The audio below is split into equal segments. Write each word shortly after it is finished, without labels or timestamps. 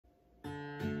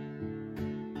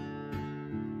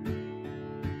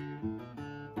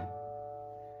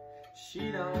She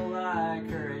don't like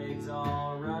her eggs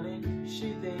all runny.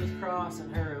 She thinks crossing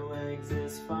her legs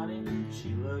is funny.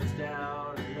 She looks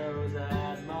down her nose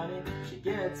at money. She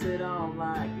gets it on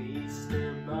like the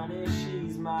Easter bunny.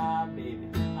 She's my baby,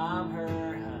 I'm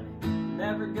her honey.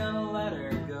 Never gonna let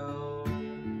her go.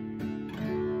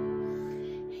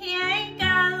 He ain't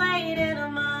got laid in a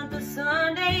month of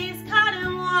Sundays. Caught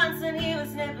him once and he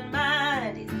was sniffing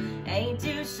mindies. Ain't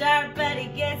too sharp but he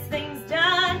gets things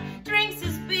done. Drinks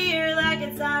his beer like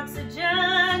it's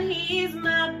oxygen. He's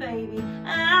my baby,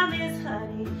 I'm his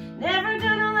honey. Never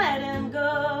gonna let him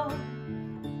go.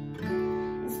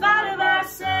 In spite of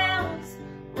ourselves,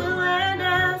 we'll end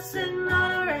up sitting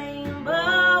on a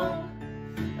rainbow.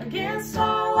 Against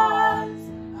all odds,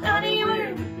 honey,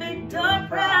 we're the big door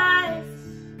prize.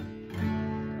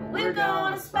 We're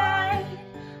gonna spite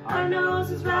our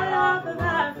noses right off of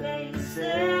our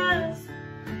faces.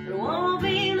 There won't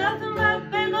be nothing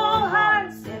but big old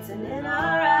hearts dancing in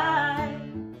our eyes.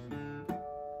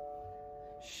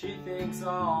 She thinks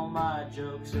all my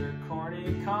jokes are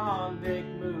corny. Convict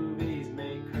movies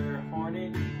make her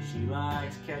horny. She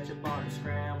likes ketchup on her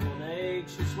scrambled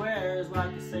eggs. She swears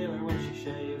like a sailor when she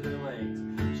shaves her legs.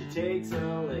 She takes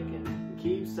a licking and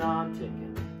keeps on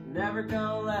ticking. Never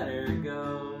gonna let her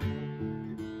go.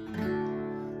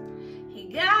 He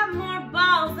got more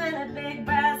balls than a big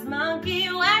brass monkey.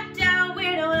 Whacked out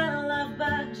weirdo and a love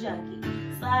bug junkie.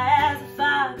 Sly as a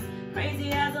fox,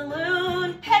 crazy as a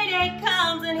loon. Payday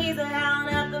comes and he's a hound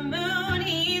at the moon.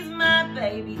 He's my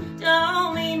baby,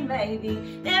 don't mean maybe.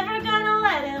 Never gonna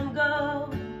let him go.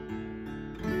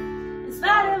 In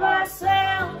spite of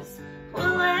ourselves,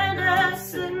 we'll end up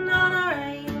sitting on a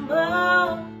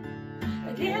rainbow.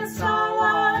 Against all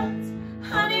odds,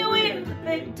 honey, we're the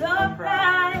big door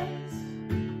prize.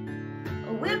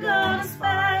 We're gonna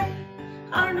spite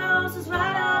our noses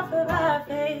right off of our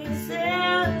faces.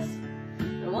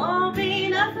 There won't be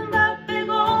nothing but big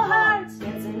old hearts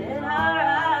dancing in our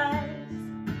eyes.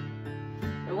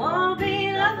 There won't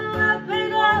be nothing but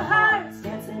big old hearts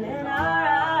dancing in our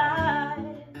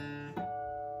eyes.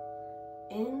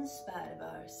 In spite of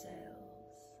ourselves.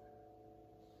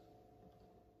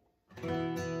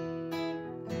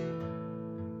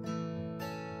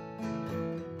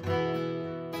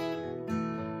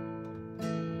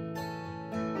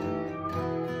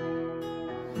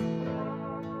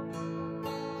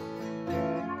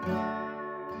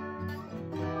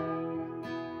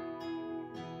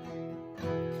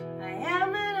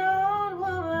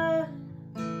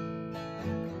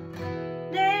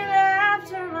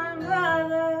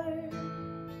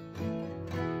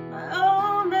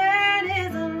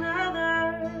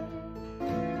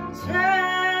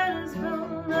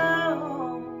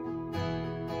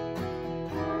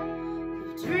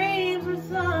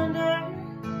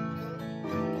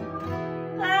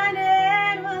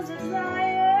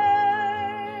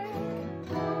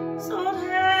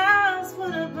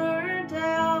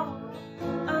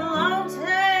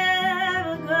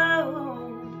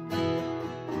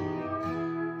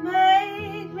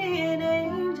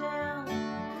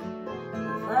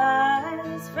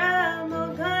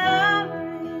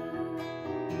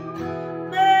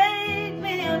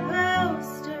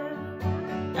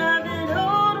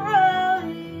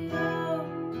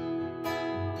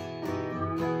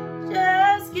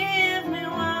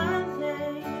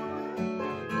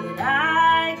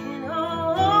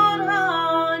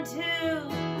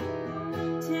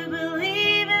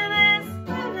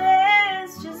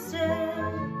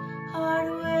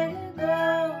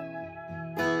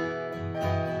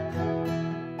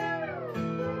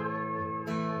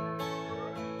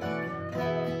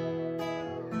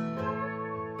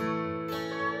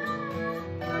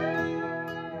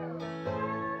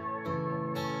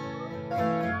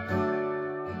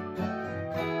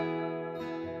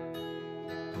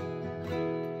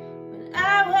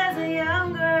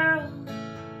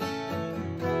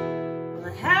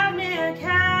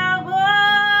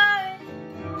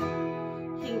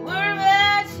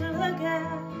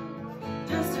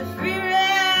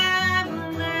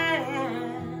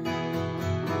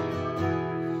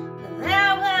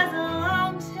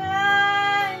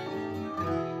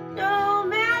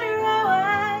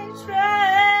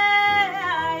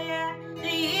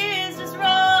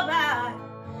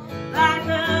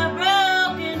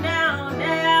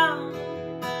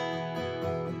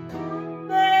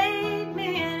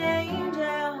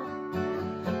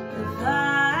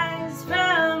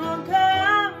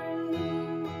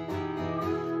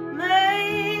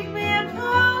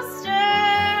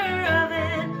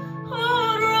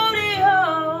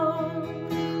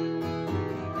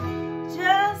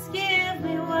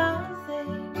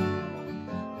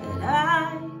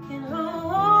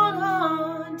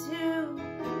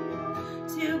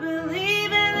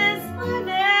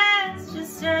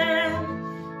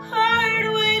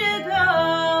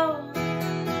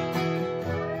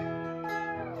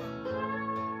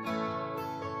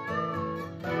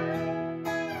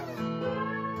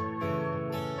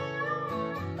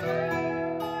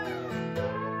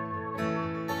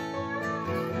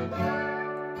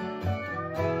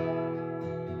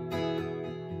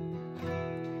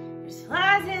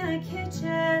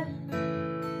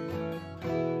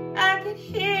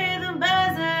 Here